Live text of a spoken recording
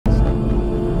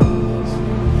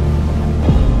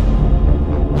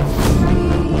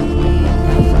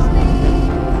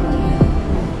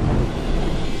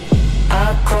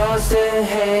a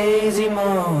hazy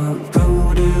moment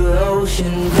through the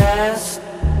ocean vast.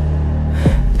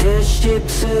 The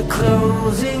ships are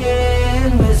closing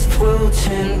in, mist will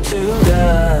turn to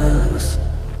dust.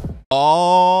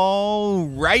 Alrighty,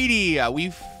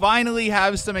 we finally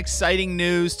have some exciting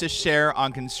news to share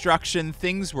on construction.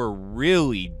 Things were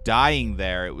really dying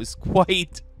there. It was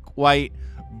quite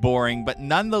boring, but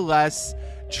nonetheless,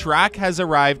 track has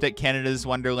arrived at Canada's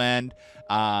Wonderland.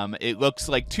 It looks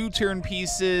like 2 turn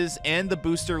pieces and the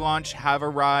booster launch have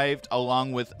arrived,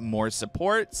 along with more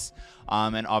supports,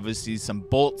 and obviously some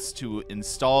bolts to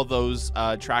install those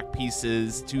track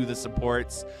pieces to the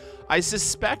supports. I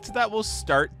suspect that we'll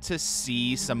start to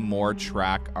see some more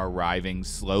track arriving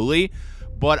slowly,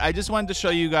 but I just wanted to show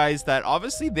you guys that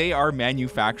obviously they are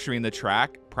manufacturing the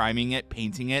track, priming it,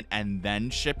 painting it, and then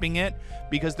shipping it,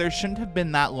 because there shouldn't have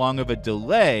been that long of a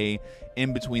delay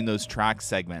in between those track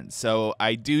segments. So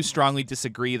I do strongly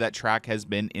disagree that track has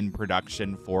been in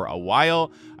production for a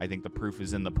while. I think the proof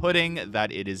is in the pudding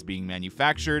that it is being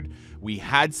manufactured. We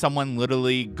had someone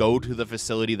literally go to the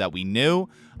facility that we knew,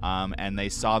 and they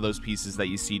saw those pieces that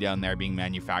you see down there being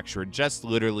manufactured just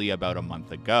literally about a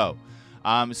month ago.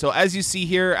 So as you see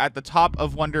here at the top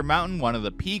of Wonder Mountain, one of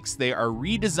the peaks, they are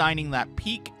redesigning that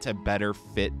peak to better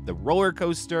fit the roller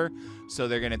coaster. So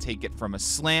they're going to take it from a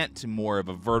slant to more of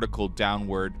a vertical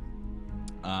downward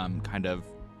kind of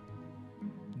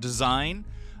design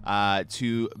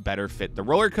to better fit the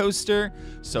roller coaster.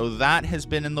 So that has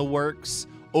been in the works.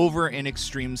 Over in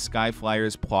Extreme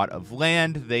Skyflyer's plot of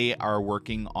land, they are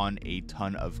working on a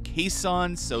ton of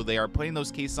caissons. So they are putting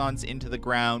those caissons into the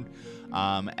ground,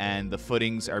 and the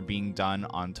footings are being done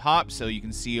on top. So you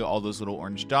can see all those little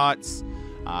orange dots.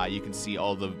 You can see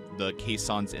all the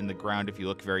caissons in the ground if you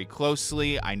look very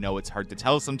closely. I know it's hard to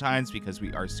tell sometimes because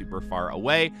we are super far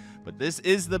away, but this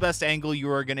is the best angle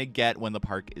you are going to get when the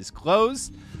park is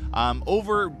closed.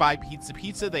 Over by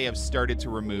Pizza, they have started to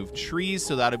remove trees,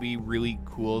 so that'll be really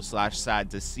cool / sad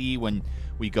to see when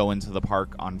we go into the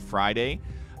park on Friday.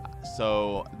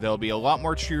 So there'll be a lot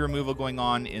more tree removal going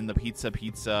on in the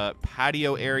Pizza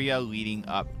patio area leading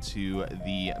up to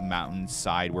the mountain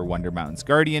side where Wonder Mountain's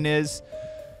Guardian is.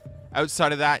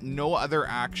 Outside of that, no other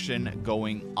action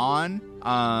going on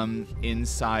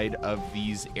inside of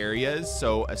these areas.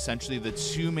 So essentially the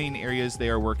 2 main areas they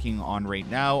are working on right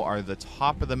now are the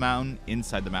top of the mountain,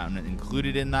 inside the mountain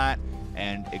included in that,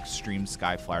 and Extreme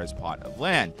Skyflyer's plot of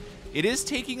land. It is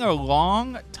taking a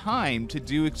long time to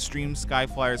do Extreme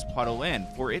Skyflyer's plot of land.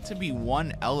 For it to be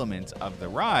one element of the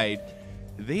ride,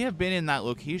 they have been in that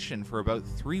location for about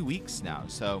 3 weeks now.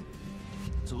 So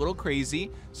it's a little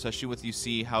crazy, especially with you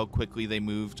see how quickly they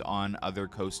moved on other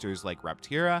coasters like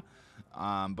Raptira.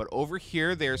 But over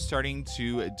here, they're starting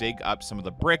to dig up some of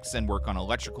the bricks and work on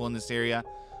electrical in this area.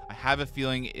 I have a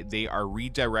feeling they are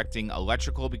redirecting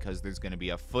electrical because there's going to be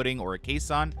a footing or a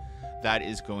caisson that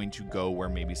is going to go where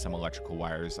maybe some electrical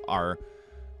wires are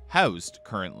housed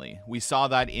currently. We saw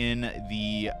that in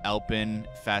the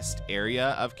Alpenfest area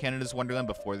of Canada's Wonderland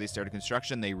before they started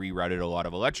construction. They rerouted a lot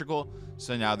of electrical,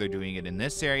 so now they're doing it in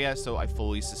this area. So I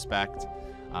fully suspect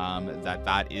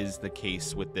that is the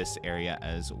case with this area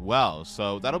as well.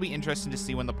 So that'll be interesting to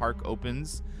see when the park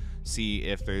opens, see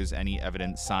if there's any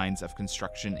evident signs of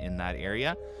construction in that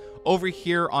area. Over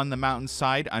here on the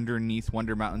mountainside, underneath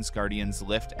Wonder Mountain's Guardian's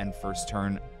lift and first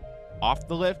turn off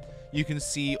the lift, you can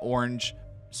see orange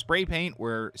spray paint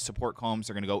where support columns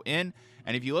are going to go in.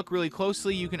 And if you look really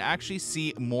closely, you can actually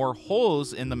see more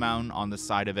holes in the mountain on the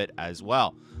side of it as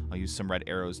well. I'll use some red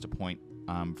arrows to point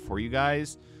for you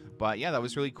guys. But yeah, that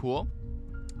was really cool.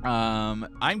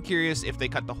 I'm curious if they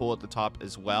cut the hole at the top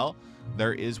as well.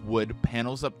 There is wood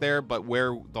panels up there, but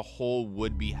where the hole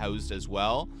would be housed as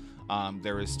well,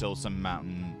 there is still some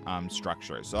mountain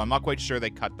structure. So I'm not quite sure they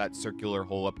cut that circular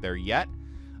hole up there yet.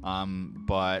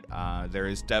 But there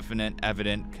is definite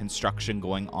evident construction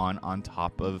going on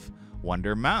top of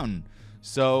Wonder Mountain.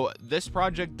 So this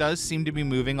project does seem to be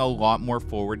moving a lot more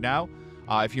forward now.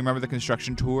 If you remember the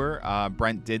construction tour,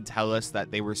 Brent did tell us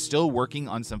that they were still working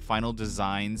on some final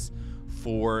designs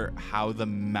for how the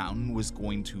mountain was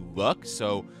going to look.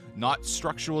 So not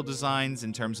structural designs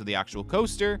in terms of the actual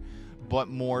coaster, but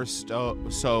more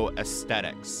so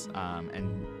aesthetics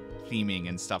and theming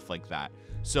and stuff like that.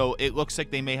 So it looks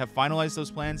like they may have finalized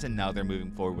those plans, and now they're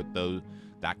moving forward with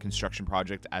that construction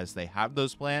project as they have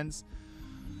those plans.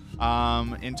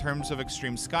 In terms of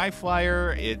Extreme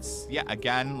Skyflyer, it's, yeah,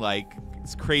 again, like,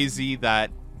 it's crazy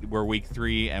that we're week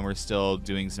 3 and we're still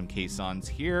doing some caissons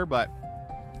here, but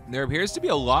there appears to be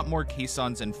a lot more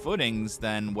caissons and footings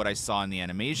than what I saw in the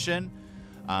animation,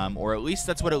 or at least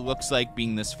that's what it looks like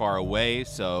being this far away.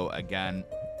 So again,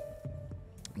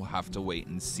 We'll have to wait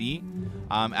and see.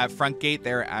 At front gate,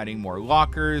 they're adding more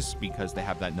lockers because they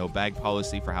have that no bag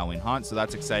policy for Halloween Haunt, so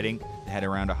that's exciting. They had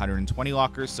around 120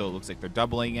 lockers, so it looks like they're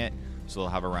doubling it, so they'll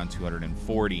have around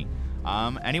 240.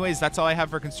 Anyways, that's all I have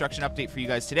for construction update for you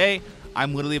guys today.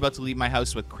 I'm literally about to leave my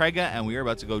house with Craiga, and we are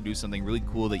about to go do something really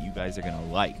cool that you guys are going to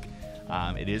like.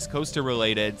 It is coaster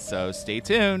related, so stay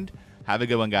tuned. Have a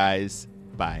good one, guys.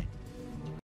 Bye.